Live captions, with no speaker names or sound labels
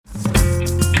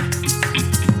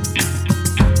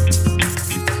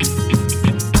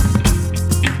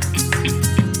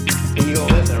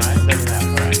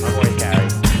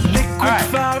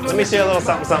share a little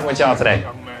something with y'all today.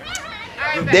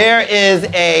 There is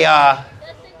a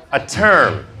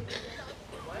term,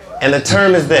 and the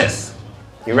term is this.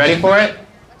 You ready for it?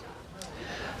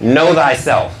 Know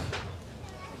thyself.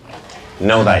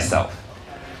 Know thyself.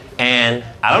 And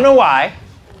I don't know why,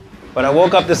 but I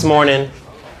woke up this morning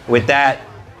with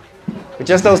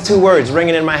just those two words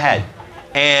ringing in my head.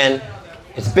 And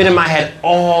it's been in my head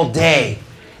all day.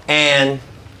 And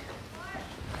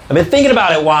I've been thinking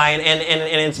about it why, and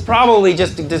it's probably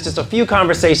just a few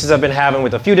conversations I've been having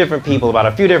with a few different people about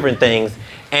a few different things.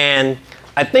 And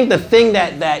I think the thing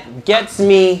that gets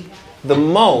me the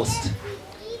most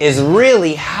is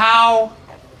really how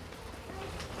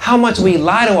much we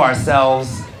lie to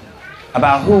ourselves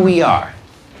about who we are,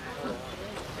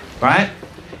 right?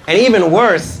 And even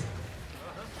worse,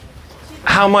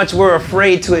 how much we're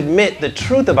afraid to admit the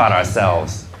truth about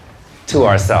ourselves to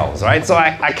ourselves, right? So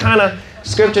I kind of,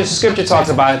 scripture talks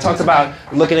about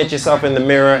looking at yourself in the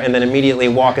mirror and then immediately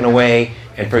walking away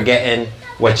and forgetting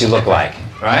what you look like,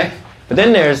 right? But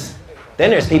then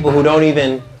there's people who don't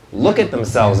even look at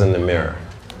themselves in the mirror.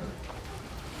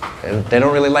 And they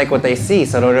don't really like what they see,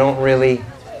 so they don't really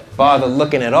bother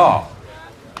looking at all.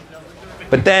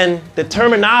 But then the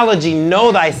terminology,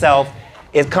 know thyself,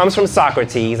 it comes from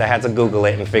Socrates. I had to Google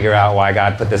it and figure out why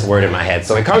God put this word in my head.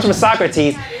 So it comes from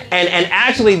Socrates, and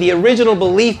actually the original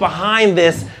belief behind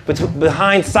this,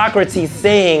 behind Socrates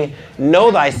saying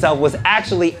know thyself, was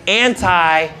actually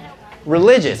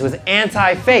anti-religious. It was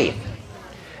anti-faith.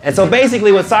 And so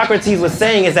basically what Socrates was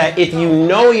saying is that if you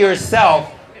know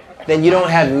yourself, then you don't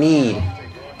have need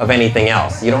of anything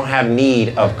else. You don't have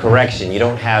need of correction. You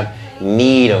don't have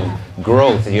need of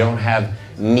growth. You don't have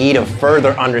need of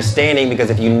further understanding,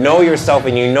 because if you know yourself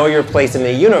and you know your place in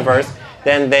the universe,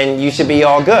 then you should be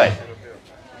all good.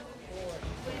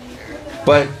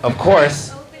 But of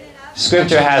course,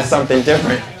 Scripture has something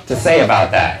different to say about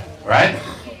that, right?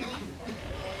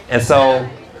 And so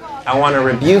I want to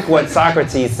rebuke what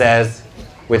Socrates says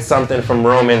with something from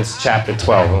Romans chapter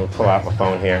 12. I'm going to pull out my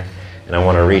phone here, and I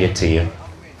want to read it to you.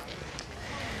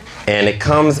 And it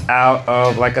comes out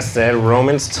of, like I said,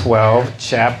 Romans 12,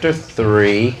 chapter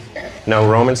 3. No,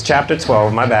 Romans chapter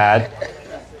 12, my bad.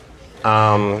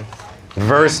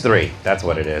 Verse 3, that's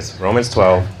what it is. Romans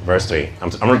 12, verse 3.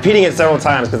 I'm repeating it several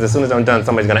times because as soon as I'm done,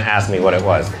 somebody's going to ask me what it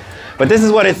was. But this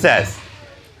is what it says.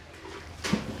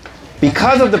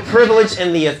 Because of the privilege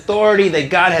and the authority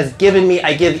that God has given me,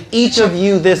 I give each of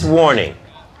you this warning.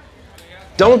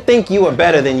 Don't think you are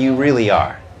better than you really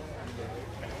are.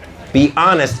 Be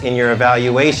honest in your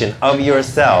evaluation of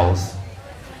yourselves,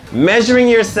 measuring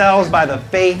yourselves by the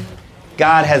faith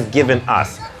God has given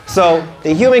us. So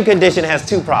the human condition has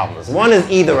two problems. One is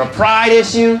either a pride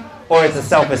issue or it's a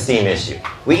self-esteem issue.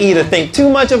 We either think too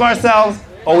much of ourselves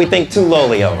or we think too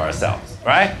lowly of ourselves,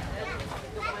 right?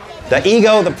 The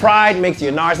ego, the pride, makes you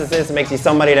a narcissist, makes you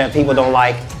somebody that people don't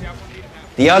like.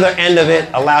 The other end of it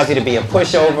allows you to be a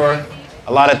pushover.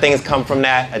 A lot of things come from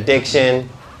that: addiction,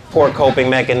 poor coping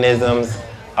mechanisms,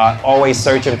 always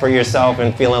searching for yourself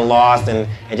and feeling lost and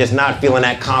just not feeling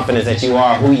that confidence that you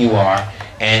are who you are.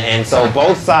 And so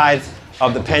both sides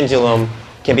of the pendulum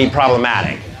can be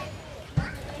problematic,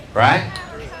 right?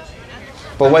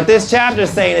 But what this chapter is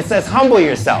saying, it says humble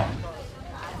yourself.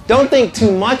 Don't think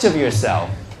too much of yourself,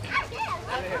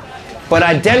 but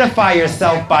identify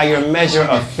yourself by your measure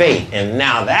of faith. And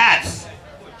now that's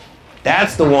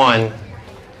the one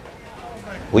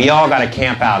we all got to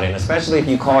camp out in, especially if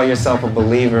you call yourself a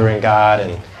believer in God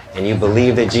and you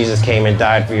believe that Jesus came and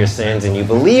died for your sins and you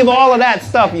believe all of that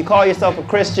stuff. You call yourself a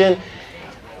Christian.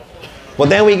 Well,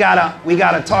 then we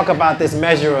gotta talk about this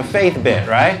measure of faith bit,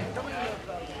 right?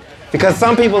 Because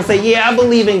some people say, yeah, I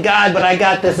believe in God, but I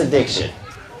got this addiction.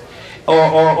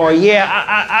 Or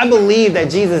yeah, I believe that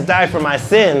Jesus died for my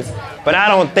sins, but I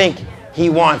don't think he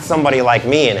wants somebody like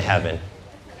me in heaven.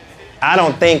 I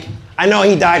know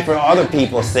he died for other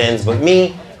people's sins, but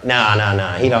me,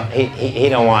 nah. He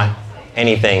don't want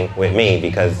anything with me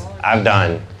because I've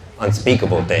done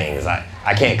unspeakable things.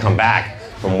 I can't come back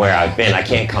from where I've been. I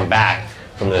can't come back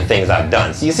from the things I've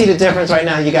done. So you see the difference right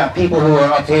now? You got people who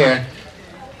are up here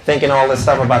thinking all this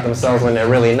stuff about themselves when they're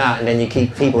really not, and then you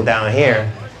keep people down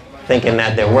here thinking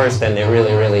that they're worse than they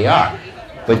really, really are.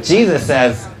 But Jesus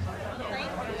says,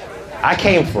 I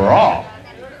came for all.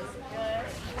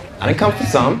 I didn't come for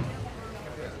some.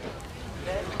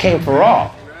 I came for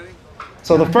all.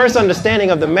 So the first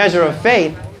understanding of the measure of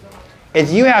faith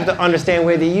is you have to understand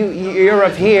whether you're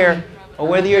up here or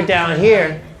whether you're down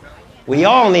here, we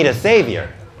all need a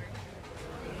savior.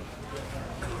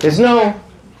 There's no,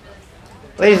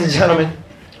 ladies and gentlemen,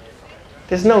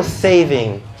 there's no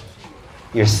saving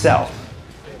yourself.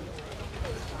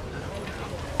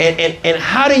 And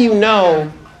how do you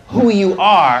know who you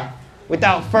are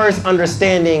without first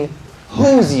understanding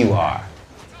whose you are?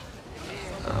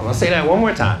 I'm going to say that one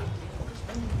more time.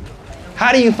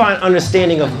 How do you find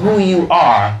understanding of who you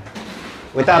are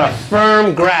without a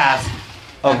firm grasp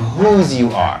of whose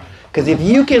you are? Because if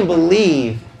you can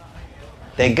believe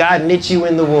that God knit you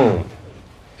in the womb,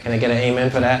 can I get an amen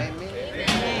for that?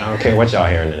 I don't care what y'all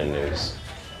hearing in the news.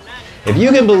 If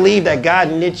you can believe that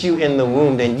God knit you in the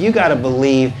womb, then you got to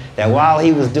believe that while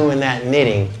he was doing that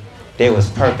knitting, there was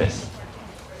purpose.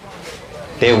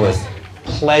 There was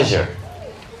pleasure.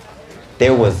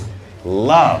 There was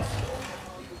love.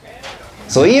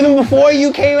 So even before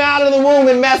you came out of the womb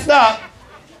and messed up,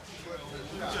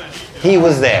 he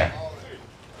was there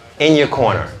in your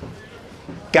corner,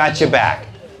 got your back.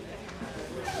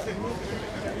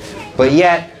 But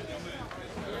yet,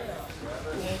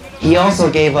 he also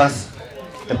gave us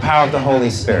the power of the Holy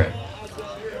Spirit.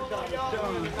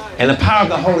 And the power of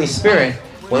the Holy Spirit,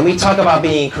 when we talk about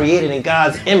being created in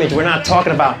God's image, we're not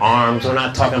talking about arms, we're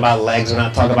not talking about legs, we're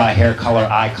not talking about hair color,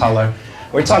 eye color.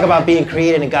 We're talking about being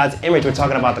created in God's image. We're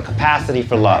talking about the capacity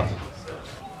for love.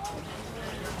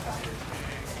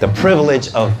 The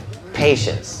privilege of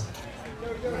patience.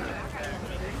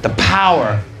 The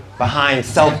power behind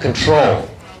self-control.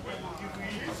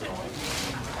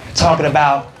 Talking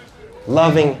about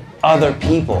loving other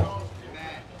people.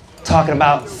 Talking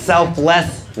about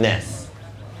selflessness.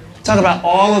 Talking about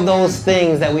all of those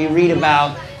things that we read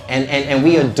about and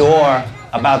we adore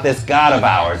about this God of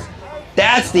ours.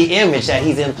 That's the image that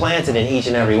he's implanted in each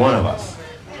and every one of us.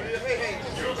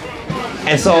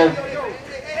 And so,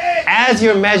 as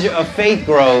your measure of faith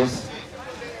grows,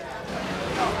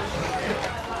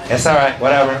 it's all right,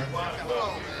 whatever.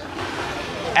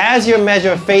 As your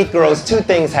measure of faith grows, two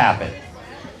things happen.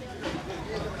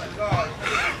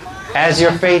 As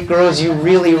your faith grows, you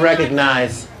really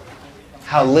recognize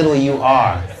how little you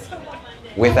are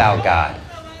without God.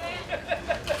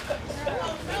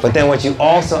 But then what you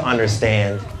also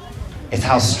understand is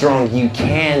how strong you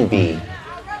can be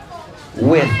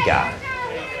with God.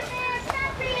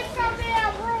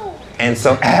 And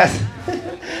so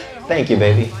thank you,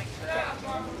 baby.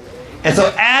 And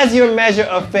so as your measure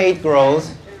of faith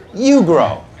grows, you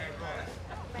grow.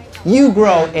 You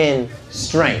grow in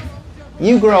strength.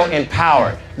 You grow in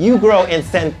power. You grow in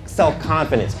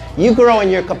self-confidence. You grow in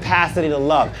your capacity to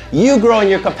love. You grow in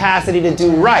your capacity to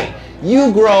do right.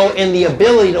 You grow in the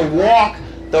ability to walk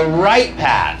the right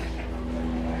path.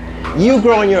 You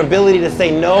grow in your ability to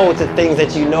say no to things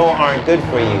that you know aren't good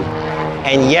for you,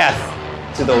 and yes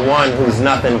to the one who's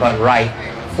nothing but right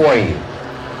for you.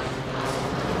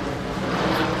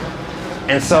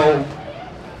 And so,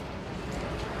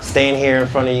 staying here in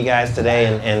front of you guys today,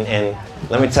 and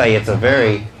let me tell you, it's a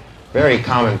very, very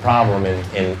common problem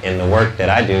in the work that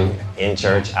I do in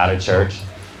church, out of church.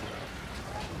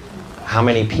 How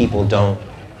many people don't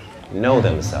know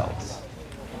themselves?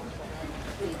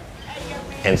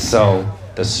 And so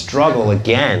the struggle,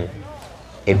 again,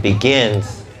 it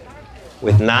begins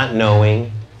with not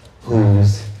knowing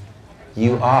whose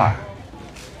you are.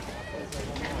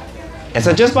 And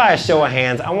so just by a show of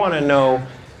hands, I want to know,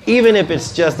 even if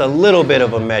it's just a little bit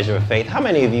of a measure of faith, how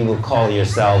many of you would call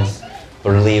yourselves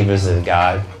believers in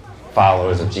God,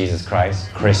 followers of Jesus Christ,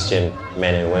 Christian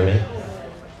men and women?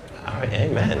 All right,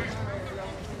 amen.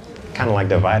 Kind of like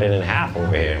divided in half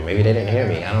over here. Maybe they didn't hear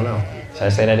me. I don't know. Should I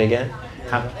say that again?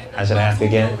 I should ask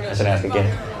again? I should ask again.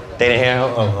 They didn't hear?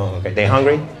 Oh, okay. They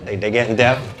hungry? They getting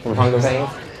deaf from hunger pains?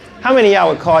 How many of y'all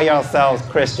would call yourselves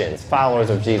Christians, followers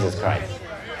of Jesus Christ?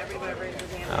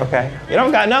 Okay. You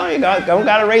don't got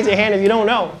to raise your hand if you don't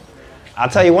know. I'll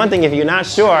tell you one thing, if you're not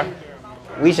sure,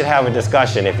 we should have a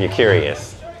discussion if you're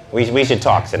curious. We should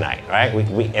talk tonight, right?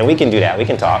 And we can do that. We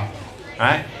can talk. All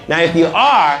right? Now, if you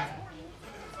are,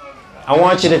 I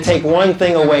want you to take one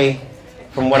thing away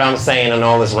from what I'm saying and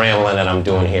all this rambling that I'm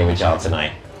doing here with y'all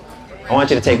tonight. I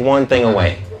want you to take one thing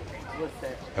away.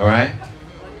 All right?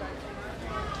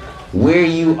 Where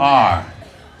you are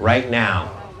right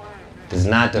now does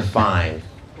not define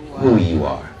who you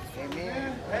are.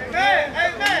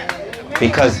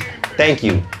 Because, thank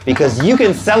you, because you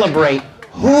can celebrate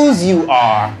whose you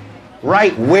are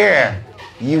right where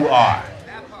you are.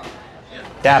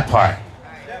 That part.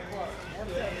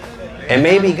 And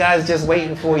maybe God's just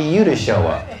waiting for you to show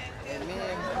up,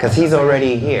 because he's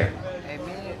already here.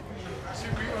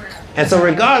 And so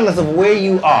regardless of where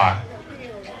you are,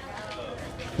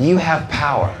 you have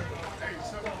power.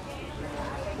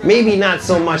 Maybe not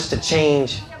so much to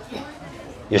change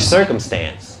your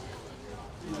circumstance,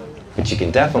 but you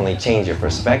can definitely change your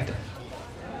perspective.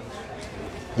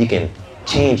 You can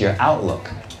change your outlook.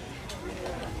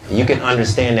 You can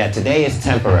understand that today is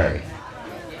temporary.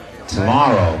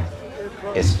 Tomorrow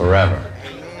is forever.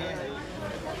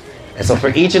 And so for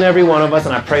each and every one of us,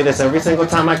 and I pray this every single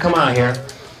time I come out here,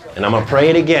 and I'm going to pray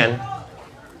it again,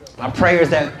 my prayer is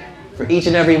that for each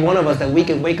and every one of us, that we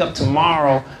can wake up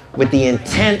tomorrow with the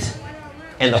intent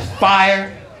and the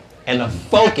fire and the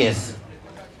focus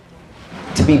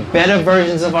to be better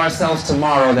versions of ourselves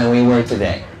tomorrow than we were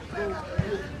today.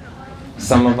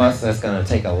 Some of us, that's going to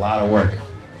take a lot of work.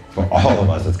 For all of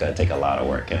us, it's going to take a lot of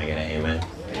work. Can I get an amen?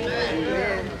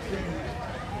 Amen.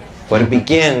 But it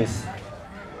begins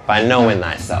by knowing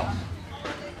thyself.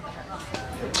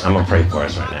 I'm going to pray for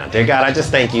us right now. Dear God, I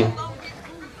just thank you.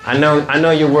 I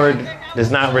know your word does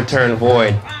not return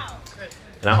void.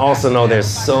 And I also know there's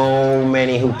so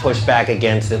many who push back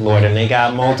against it, Lord, and they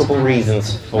got multiple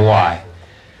reasons for why.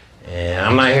 And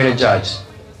I'm not here to judge.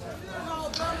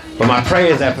 But my prayer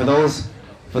is that for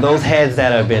those heads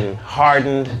that have been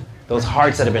hardened, those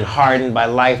hearts that have been hardened by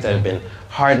life, that have been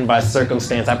hardened by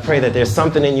circumstance, I pray that there's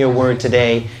something in your word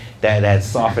today that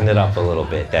softened it up a little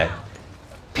bit, that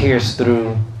pierced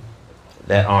through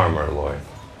that armor, Lord.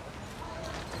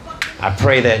 I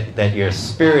pray that your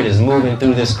spirit is moving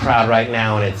through this crowd right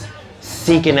now, and it's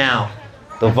seeking out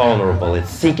the vulnerable. It's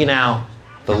seeking out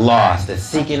the lost. It's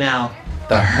seeking out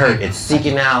the hurt. It's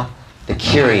seeking out the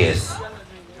curious.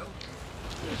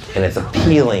 And it's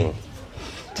appealing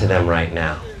to them right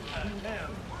now.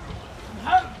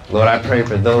 Lord, I pray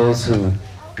for those who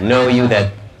know you,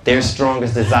 that their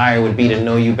strongest desire would be to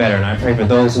know you better. And I pray for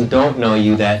those who don't know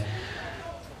you, that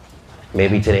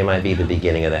maybe today might be the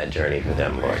beginning of that journey for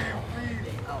them, Lord.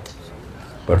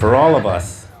 But for all of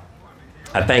us,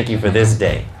 I thank you for this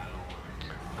day.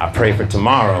 I pray for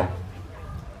tomorrow.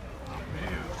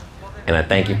 And I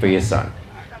thank you for your son.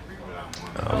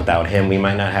 Without him, we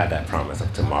might not have that promise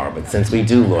of tomorrow. But since we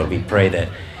do, Lord, we pray that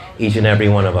each and every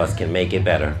one of us can make it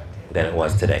better than it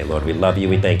was today. Lord, we love you.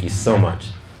 We thank you so much.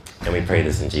 And we pray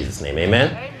this in Jesus' name. Amen?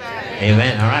 Amen.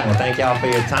 Amen. All right. Well, thank y'all for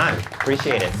your time.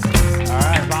 Appreciate it. All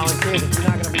right, volunteers, if you're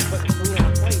not going to be putting food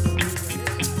on plates.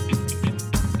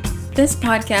 This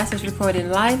podcast was recorded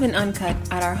live and uncut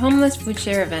at our homeless food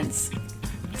share events.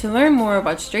 To learn more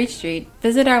about Straight Street,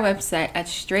 visit our website at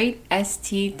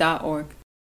straightst.org.